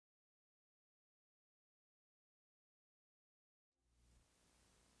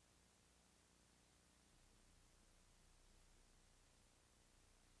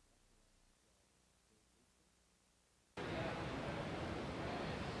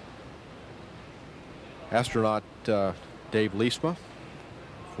Astronaut Dave Leestma,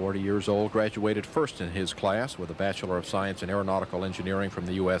 40 years old, graduated first in his class with a Bachelor of Science in Aeronautical Engineering from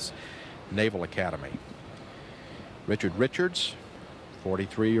the U.S. Naval Academy. Richard Richards,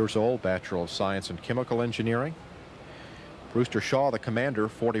 43 years old, Bachelor of Science in Chemical Engineering. Brewster Shaw, the commander,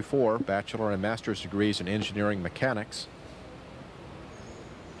 44, Bachelor and Master's degrees in Engineering Mechanics.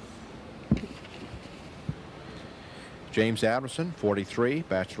 James Adamson, 43,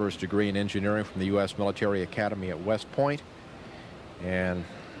 Bachelor's degree in Engineering from the U.S. Military Academy at West Point. And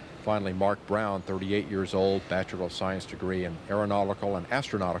finally, Mark Brown, 38 years old, Bachelor of Science degree in Aeronautical and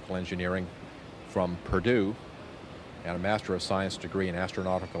Astronautical Engineering from Purdue, and a Master of Science degree in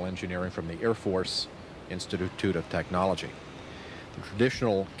Astronautical Engineering from the Air Force Institute of Technology. The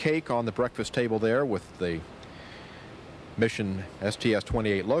traditional cake on the breakfast table there with the mission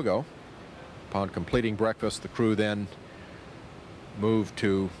STS-28 logo. Upon completing breakfast, the crew then moved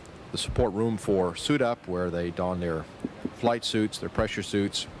to the support room for suit up, where they don their flight suits, their pressure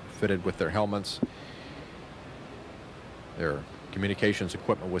suits, fitted with their helmets. Their communications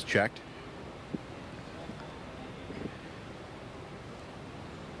equipment was checked.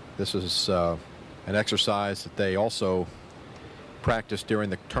 This is an exercise that they also practiced during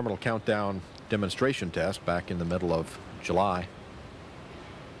the terminal countdown demonstration test back in the middle of July.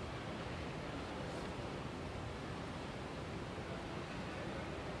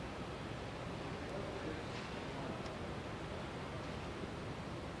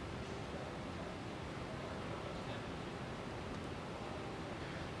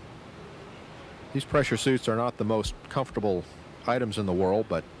 These pressure suits are not the most comfortable items in the world,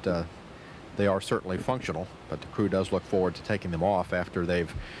 but they are certainly functional. But the crew does look forward to taking them off after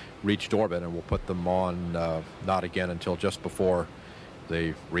they've reached orbit, and will put them on not again until just before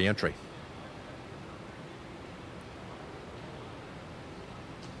the re-entry.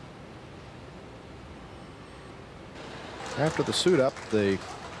 After the suit up, the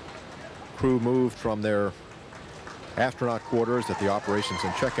crew moved from their astronaut quarters at the operations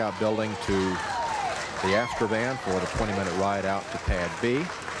and checkout building to the Astrovan for the 20-minute ride out to Pad B.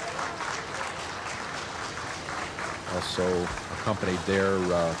 Also accompanied there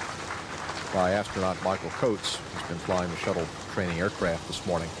by astronaut Michael Coates, who's been flying the shuttle training aircraft this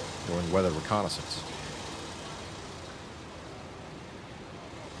morning doing weather reconnaissance.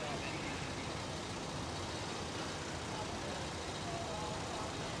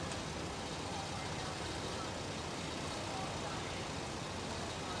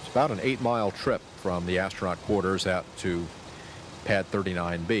 About an 8-mile trip from the astronaut quarters out to Pad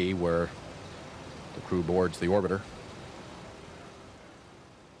 39B, where the crew boards the orbiter.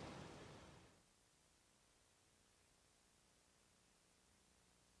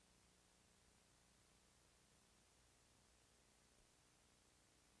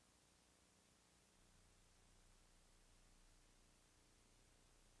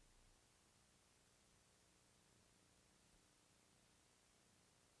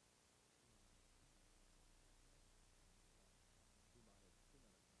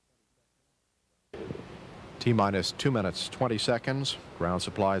 T-minus 2 minutes, 20 seconds. Ground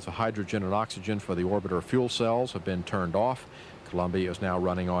supplies of hydrogen and oxygen for the orbiter fuel cells have been turned off. Columbia is now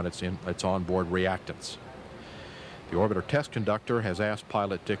running on its onboard reactants. The orbiter test conductor has asked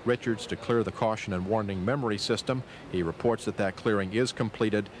pilot Dick Richards to clear the caution and warning memory system. He reports that that clearing is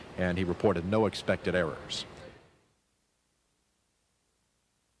completed, and he reported no expected errors.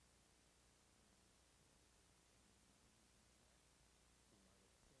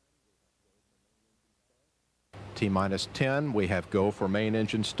 T-minus 10, we have go for main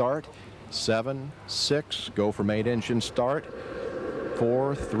engine start. 7, 6, go for main engine start.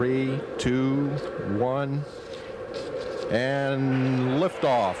 4, 3, 2, 1, and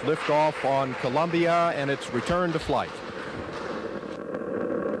liftoff. Liftoff on Columbia, and it's return to flight.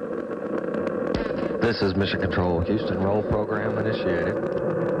 This is Mission Control. Houston, roll program initiated.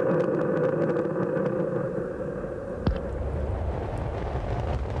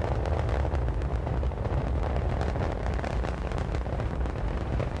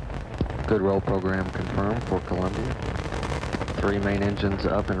 Good roll program confirmed for Columbia. 3 main engines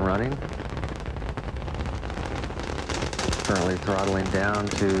up and running. Currently throttling down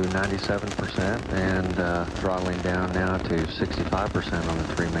to 97% and throttling down now to 65% on the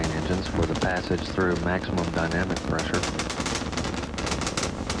 3 main engines for the passage through maximum dynamic pressure.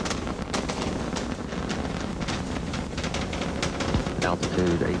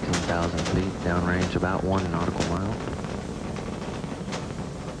 Altitude 18,000 feet, downrange about 1 nautical mile.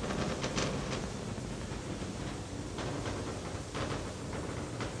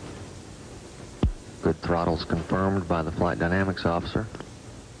 Good throttles confirmed by the flight dynamics officer.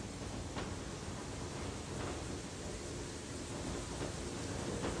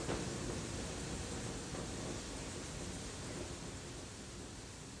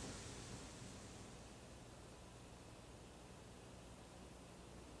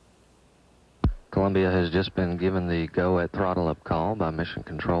 Columbia has just been given the go at throttle up call by Mission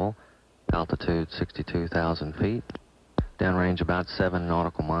Control. Altitude 62,000 feet. Downrange about 7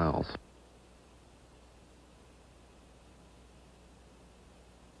 nautical miles.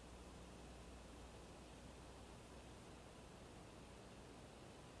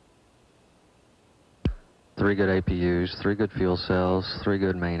 Three good APUs, 3 good fuel cells, 3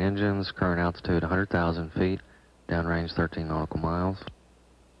 good main engines, current altitude 100,000 feet, downrange 13 nautical miles.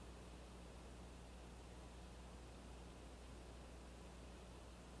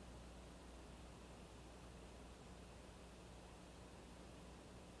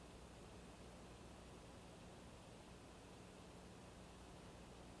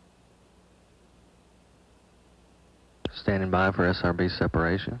 Standing by for SRB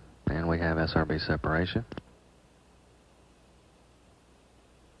separation, and we have SRB separation.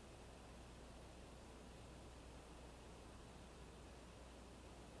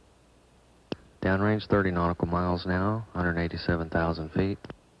 Downrange 30 nautical miles now, 187,000 feet.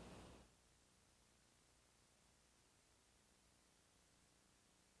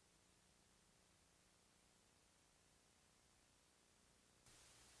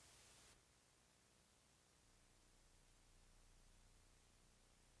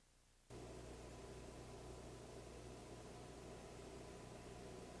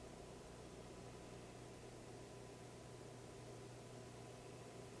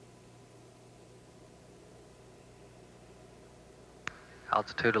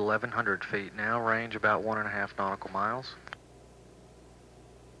 Altitude 1,100 feet now, range about 1.5 nautical miles.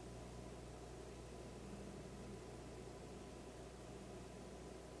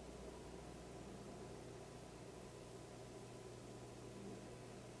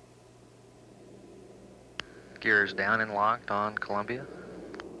 Gears down and locked on Columbia.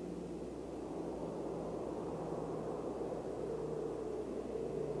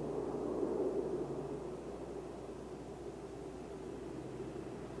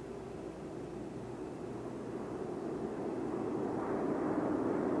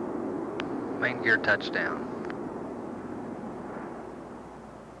 Main gear touchdown.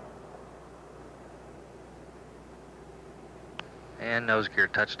 And nose gear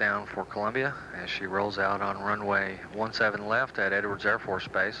touchdown for Columbia as she rolls out on runway 17 left at Edwards Air Force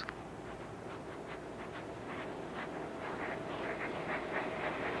Base.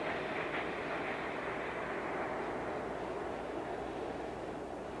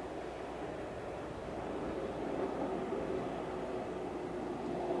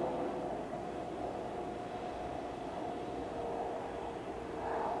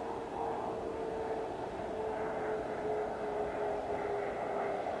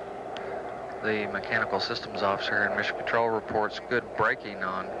 The mechanical systems officer in Mission Control reports good braking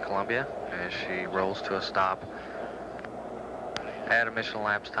on Columbia as she rolls to a stop at a mission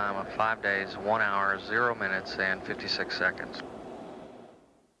elapsed time of 5 days, 1 hour, 0 minutes, and 56 seconds.